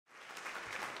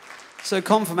So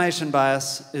confirmation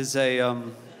bias is a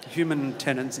human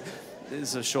tendency. This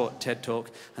is a short TED talk,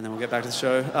 and then we'll get back to the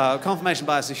show. Confirmation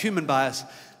bias is a human bias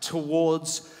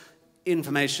towards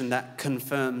information that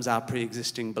confirms our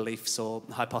pre-existing beliefs or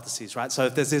hypotheses, right? So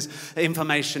if there's this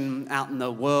information out in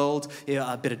the world,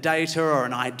 a bit of data or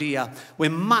an idea, we're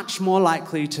much more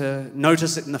likely to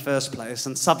notice it in the first place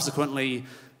and subsequently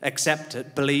accept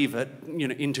it, believe it,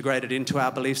 integrate it into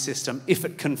our belief system if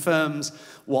it confirms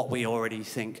what we already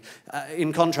think.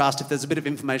 In contrast, if there's a bit of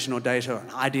information or data or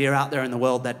an idea out there in the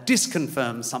world that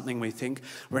disconfirms something we think,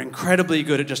 we're incredibly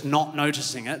good at just not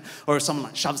noticing it, or if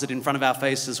someone shoves it in front of our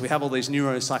faces, we have all these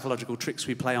neuropsychological tricks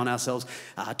we play on ourselves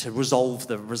to resolve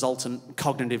the resultant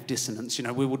cognitive dissonance.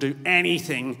 We will do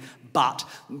anything but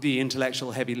the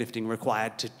intellectual heavy lifting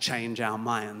required to change our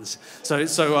minds.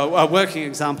 So a working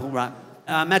example, right?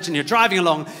 Imagine you're driving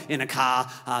along in a car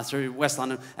through West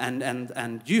London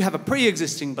and you have a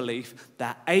pre-existing belief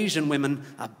that Asian women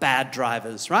are bad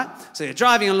drivers, right? So you're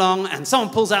driving along and someone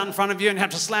pulls out in front of you and you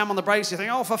have to slam on the brakes. You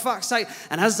think, oh, for fuck's sake.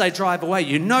 And as they drive away,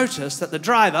 you notice that the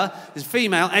driver is a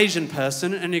female Asian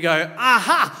person and you go,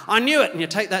 aha, I knew it. And you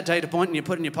take that data point and you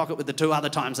put it in your pocket with the 2 other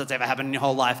times that's ever happened in your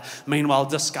whole life. Meanwhile,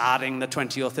 discarding the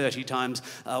 20 or 30 times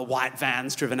white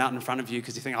vans driven out in front of you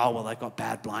because you think, oh, well, they've got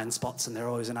bad blind spots and they're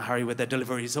always in a hurry with their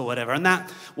deliveries or whatever. And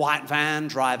that white van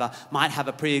driver might have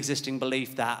a pre-existing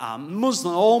belief that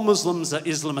all Muslims are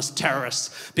Islamist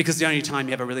terrorists, because the only time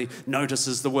he ever really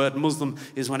notices the word Muslim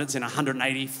is when it's in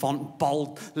 180 font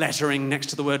bold lettering next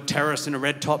to the word terrorist in a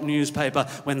red top newspaper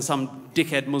when some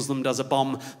dickhead Muslim does a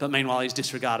bomb, but meanwhile he's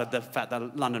disregarded the fact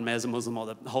that London Mayor's a Muslim or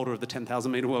the holder of the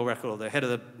 10,000 metre world record or the head of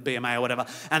the BMA or whatever.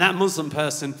 And that Muslim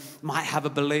person might have a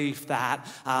belief that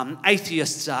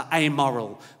atheists are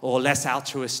amoral or less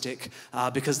altruistic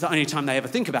because the only time they ever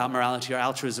think about morality or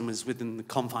altruism is within the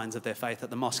confines of their faith at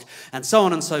the mosque, and so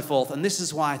on and so forth. And this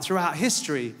is why throughout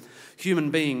history,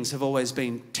 human beings have always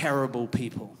been terrible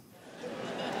people.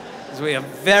 Because we are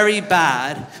very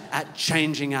bad at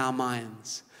changing our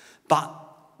minds. But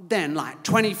then, like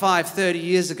 25, 30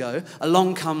 years ago,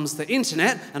 along comes the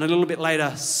internet, and a little bit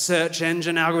later, search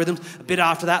engine algorithms, a bit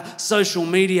after that, social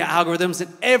media algorithms,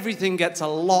 and everything gets a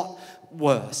lot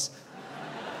worse.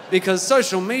 Because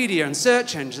social media and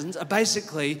search engines are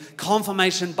basically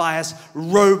confirmation bias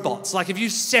robots. Like if you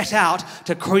set out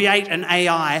to create an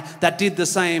AI that did the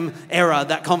same error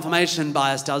that confirmation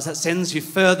bias does, that sends you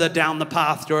further down the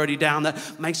path you're already down,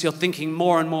 that makes your thinking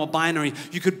more and more binary,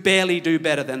 you could barely do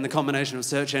better than the combination of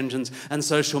search engines and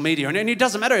social media. And it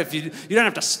doesn't matter if you don't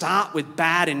have to start with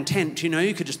bad intent,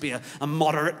 you could just be a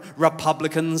moderate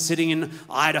Republican sitting in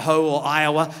Idaho or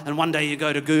Iowa, and one day you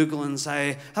go to Google and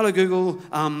say, hello Google,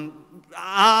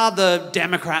 are the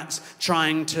Democrats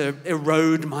trying to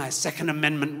erode my Second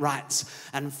Amendment rights?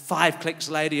 And 5 clicks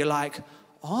later, you're like,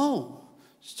 oh,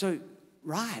 so,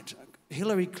 right,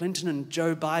 Hillary Clinton and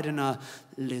Joe Biden are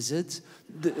lizards.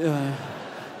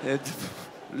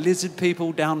 Lizard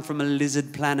people down from a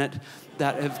lizard planet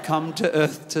that have come to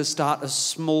Earth to start a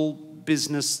small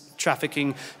business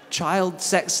trafficking child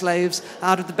sex slaves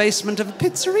out of the basement of a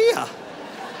pizzeria.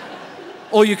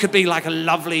 Or you could be like a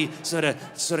lovely sort of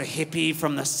hippie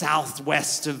from the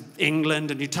southwest of England,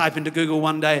 and you type into Google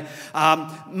one day,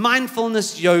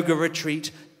 mindfulness yoga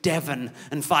retreat, Devon,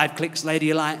 and 5 clicks later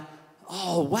you're like,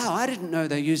 oh wow, I didn't know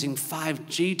they're using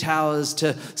 5G towers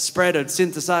to spread a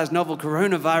synthesized novel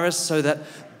coronavirus so that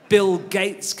Bill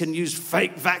Gates can use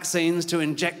fake vaccines to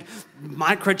inject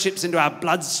microchips into our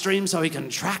bloodstream so he can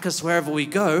track us wherever we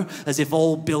go, as if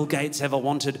all Bill Gates ever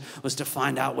wanted was to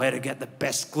find out where to get the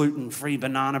best gluten-free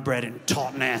banana bread in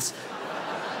Totnes.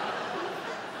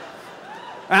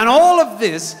 And all of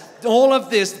this,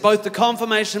 both the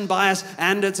confirmation bias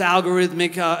and its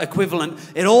algorithmic equivalent,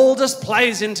 it all just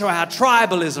plays into our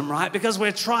tribalism, right? Because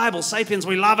we're tribal sapiens,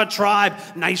 we love a tribe.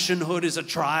 Nationhood is a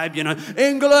tribe,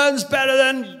 England's better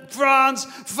than France,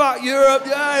 fuck Europe,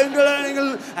 yeah,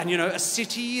 England. And, a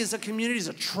city is a community, is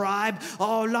a tribe.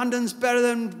 Oh, London's better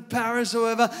than Paris or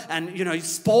whatever. And,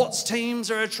 sports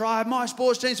teams are a tribe. My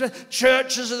sports team's best.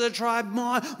 Churches are the tribe.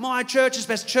 My church is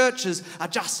best. Churches are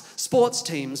just sports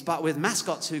teams, but with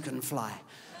mascots who can fly.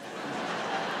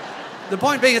 The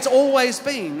point being, it's always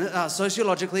been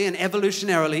sociologically and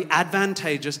evolutionarily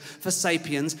advantageous for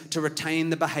sapiens to retain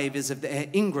the behaviours of their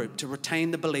in-group, to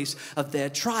retain the beliefs of their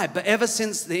tribe. But ever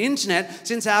since the internet,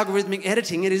 since algorithmic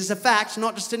editing, it is a fact,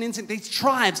 not just an instinct, these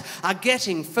tribes are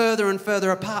getting further and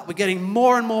further apart. We're getting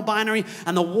more and more binary,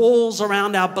 and the walls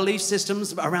around our belief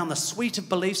systems, around the suite of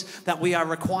beliefs that we are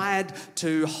required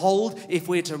to hold if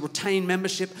we're to retain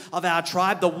membership of our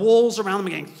tribe, the walls around them are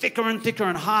getting thicker and thicker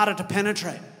and harder to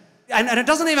penetrate. And it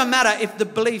doesn't even matter if the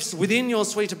beliefs within your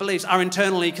suite of beliefs are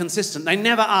internally consistent. They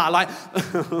never are. Like,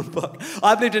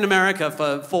 I've lived in America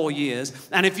for 4 years,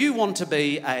 and if you want to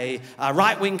be a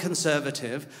right-wing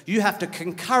conservative, you have to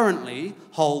concurrently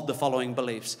hold the following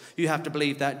beliefs. You have to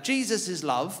believe that Jesus is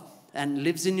love and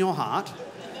lives in your heart,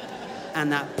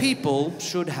 and that people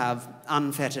should have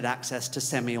unfettered access to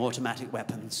semi-automatic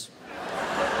weapons.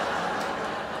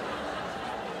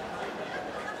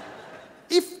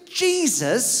 If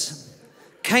Jesus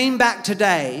came back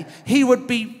today, he would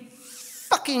be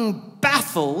fucking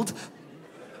baffled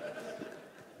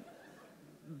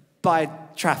by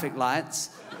traffic lights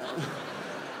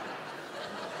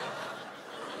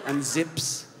and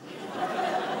zips.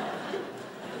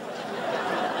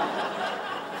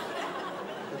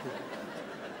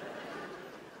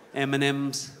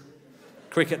 M&Ms,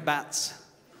 cricket bats,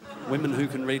 women who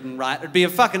can read and write. It'd be a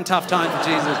fucking tough time for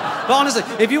Jesus. But honestly,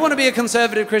 if you want to be a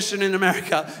conservative Christian in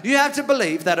America, you have to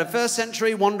believe that a first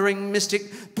century wandering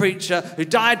mystic preacher who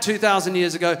died 2,000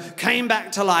 years ago came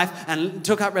back to life and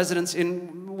took up residence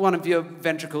in one of your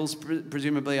ventricles,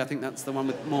 presumably. I think that's the one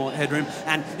with more headroom.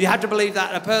 And you have to believe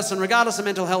that a person, regardless of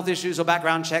mental health issues or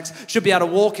background checks, should be able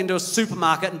to walk into a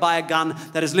supermarket and buy a gun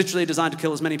that is literally designed to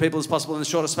kill as many people as possible in the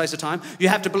shortest space of time. You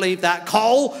have to believe that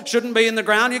coal shouldn't be in the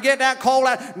ground. You get that coal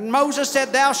out. Moses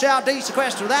said, thou shalt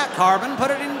sequester that carbon,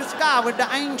 put it in the sky with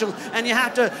the angels. And you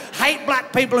have to hate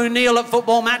black people who kneel at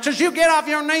football matches. You get off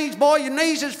your knees, boy. Your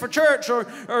knees is for church or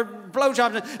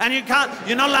blowjobs. And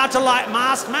you're not allowed to light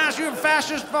masks. Mask, you're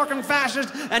fascist, fucking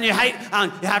fascist. And you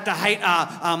have to hate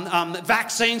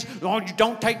vaccines. Oh, you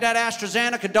don't take that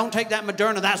AstraZeneca, don't take that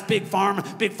Moderna. That's big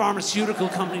pharma, big pharmaceutical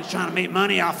companies trying to make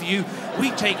money off of you.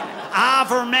 We take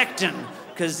ivermectin,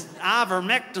 because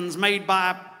ivermectin's made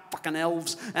by fucking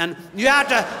elves. And you have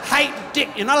to hate dick.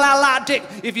 You're not allowed to lie dick.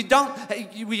 If you don't,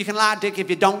 you can lie dick if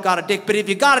you don't got a dick. But if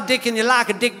you got a dick and you like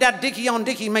a dick, that dicky on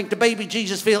dicky make the baby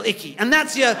Jesus feel icky. And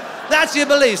that's your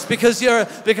beliefs, because you're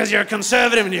a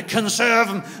conservative and you conserve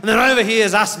them. And then over here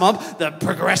is us mob, the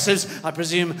progressives. I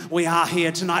presume we are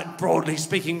here tonight, broadly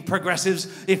speaking, progressives.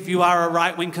 If you are a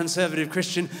right-wing conservative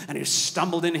Christian and you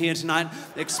stumbled in here tonight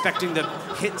expecting the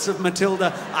hits of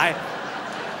Matilda, I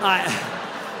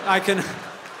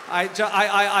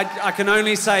can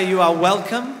only say you are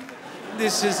welcome.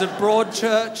 This is a broad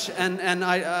church, and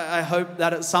I hope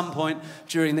that at some point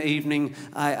during the evening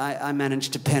I manage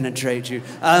to penetrate you.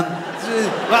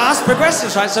 Well, us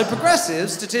progressives, right? So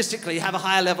progressives statistically have a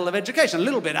higher level of education, a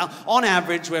little bit. On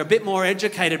average, we're a bit more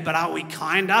educated, but are we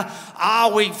kinda?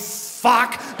 Are we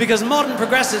fuck? Because modern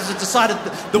progressives have decided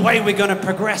the way we're going to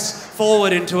progress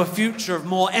forward into a future of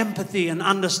more empathy and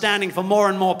understanding for more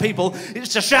and more people is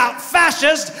to shout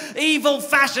fascist, evil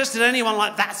fascist at anyone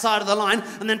like that side of the line,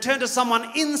 and then turn to someone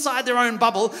inside their own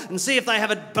bubble and see if they have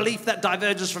a belief that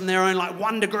diverges from their own like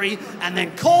 1 degree, and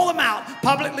then call them out,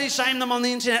 publicly shame them on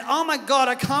the internet. Oh my God,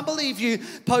 I can't believe you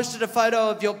posted a photo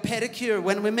of your pedicure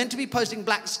when we're meant to be posting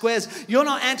black squares. You're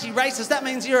not anti-racist. That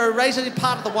means you're a racist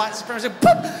part of the white supremacy.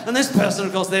 And this person,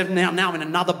 of course, they're now in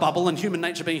another bubble, and human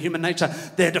nature being human nature,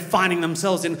 they're defining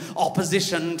themselves in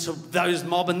opposition to those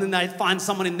mob, and then they find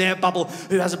someone in their bubble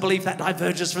who has a belief that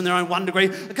diverges from their own 1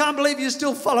 degree. I can't believe you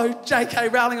still follow J.K.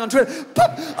 Rowling on Twitter.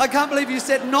 Pop! I can't believe you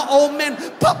said not all men.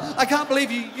 Pop! I can't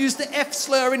believe you used the F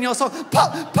slur in your song.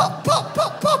 Pop, pop, pop,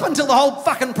 pop, pop, until the whole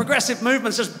fucking progressive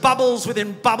movement's just bubbles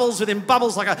within bubbles within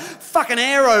bubbles, like a fucking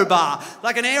aero bar.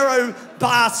 Like an aero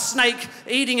bar snake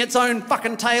eating its own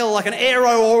fucking tail, like an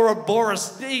aero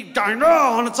Ouroboros going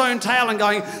on its own tail and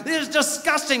going, this is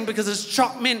disgusting because it's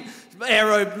choc mint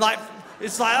aero, like,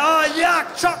 it's like, oh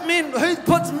yuck, choc mint. Who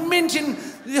puts mint in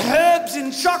herbs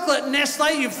in chocolate,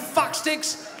 Nestle, you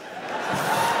fucksticks?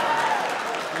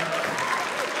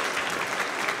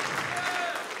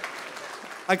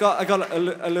 I got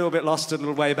a little bit lost a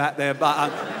little way back there, but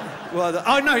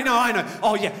I know.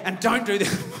 Oh yeah, and don't do this.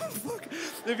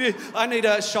 I need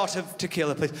a shot of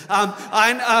tequila, please.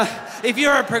 If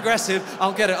you're a progressive,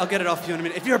 I'll get it off you in a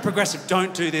minute. If you're a progressive,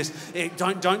 don't do this.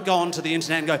 Don't go onto the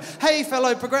internet and go, hey,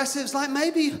 fellow progressives, like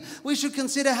maybe we should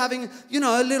consider having,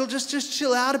 a little, just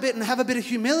chill out a bit and have a bit of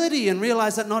humility and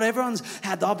realise that not everyone's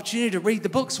had the opportunity to read the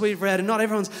books we've read and not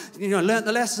everyone's, learnt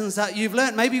the lessons that you've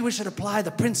learnt. Maybe we should apply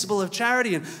the principle of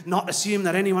charity and not assume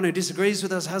that anyone who disagrees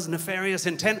with us has nefarious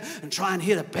intent and try and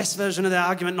hear the best version of their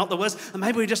argument, not the worst. And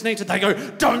maybe we just need to, they go,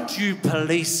 don't you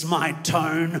police my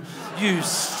tone, you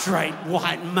straight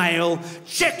white male.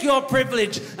 Check your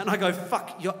privilege. And I go,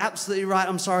 fuck, you're absolutely right.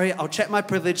 I'm sorry. I'll check my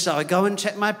privilege. So I go and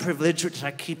check my privilege, which I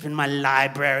keep in my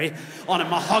library on a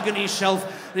mahogany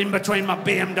shelf in between my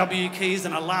BMW keys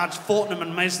and a large Fortnum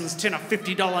and Mason's tin of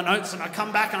 $50 notes. And I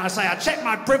come back and I say, I checked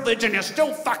my privilege and you're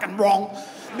still fucking wrong.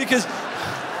 Because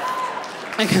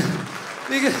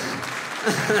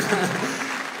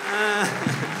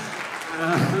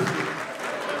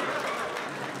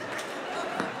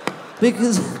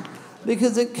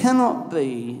because it cannot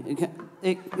be.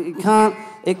 It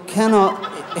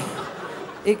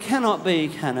cannot be,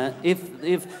 can it? If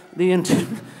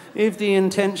the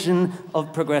intention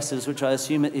of progressives, which I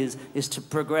assume it is to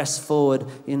progress forward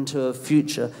into a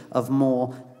future of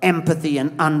more empathy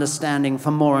and understanding for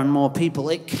more and more people,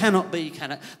 it cannot be,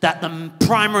 can it, that the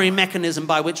primary mechanism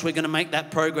by which we're going to make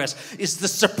that progress is the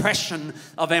suppression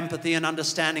of empathy and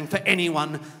understanding for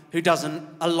anyone who doesn't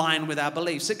align with our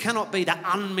beliefs. It cannot be that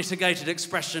unmitigated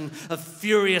expression of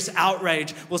furious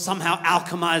outrage will somehow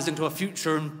alchemize into a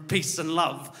future in peace and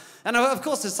love. And of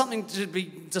course, there's something to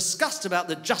be discussed about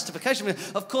the justification.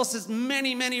 Of course, there's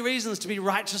many, many reasons to be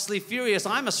righteously furious.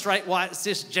 I'm a straight, white,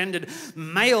 cisgendered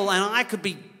male, and I could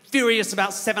be furious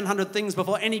about 700 things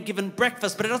before any given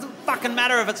breakfast, but it doesn't fucking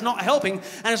matter if it's not helping.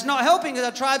 And it's not helping because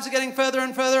our tribes are getting further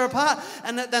and further apart.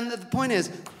 And then the point is,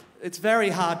 it's very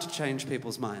hard to change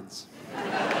people's minds.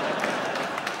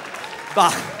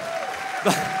 But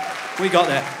we got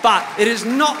there. But it is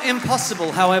not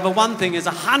impossible. However, one thing is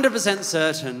 100%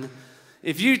 certain.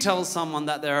 If you tell someone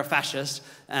that they're a fascist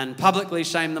and publicly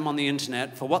shame them on the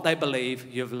internet for what they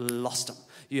believe, you've lost them.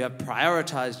 You have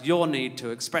prioritized your need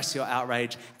to express your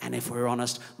outrage, and if we're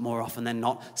honest, more often than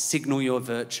not, signal your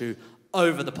virtue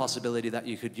over the possibility that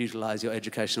you could utilize your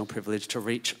educational privilege to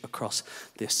reach across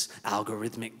this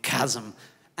algorithmic chasm.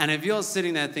 And if you're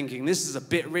sitting there thinking, this is a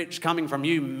bit rich coming from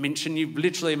you, Minchin, you've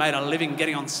literally made a living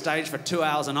getting on stage for 2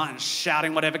 hours a night and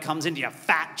shouting whatever comes into your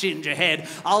fat ginger head,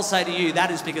 I'll say to you,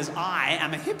 that is because I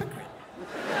am a hypocrite.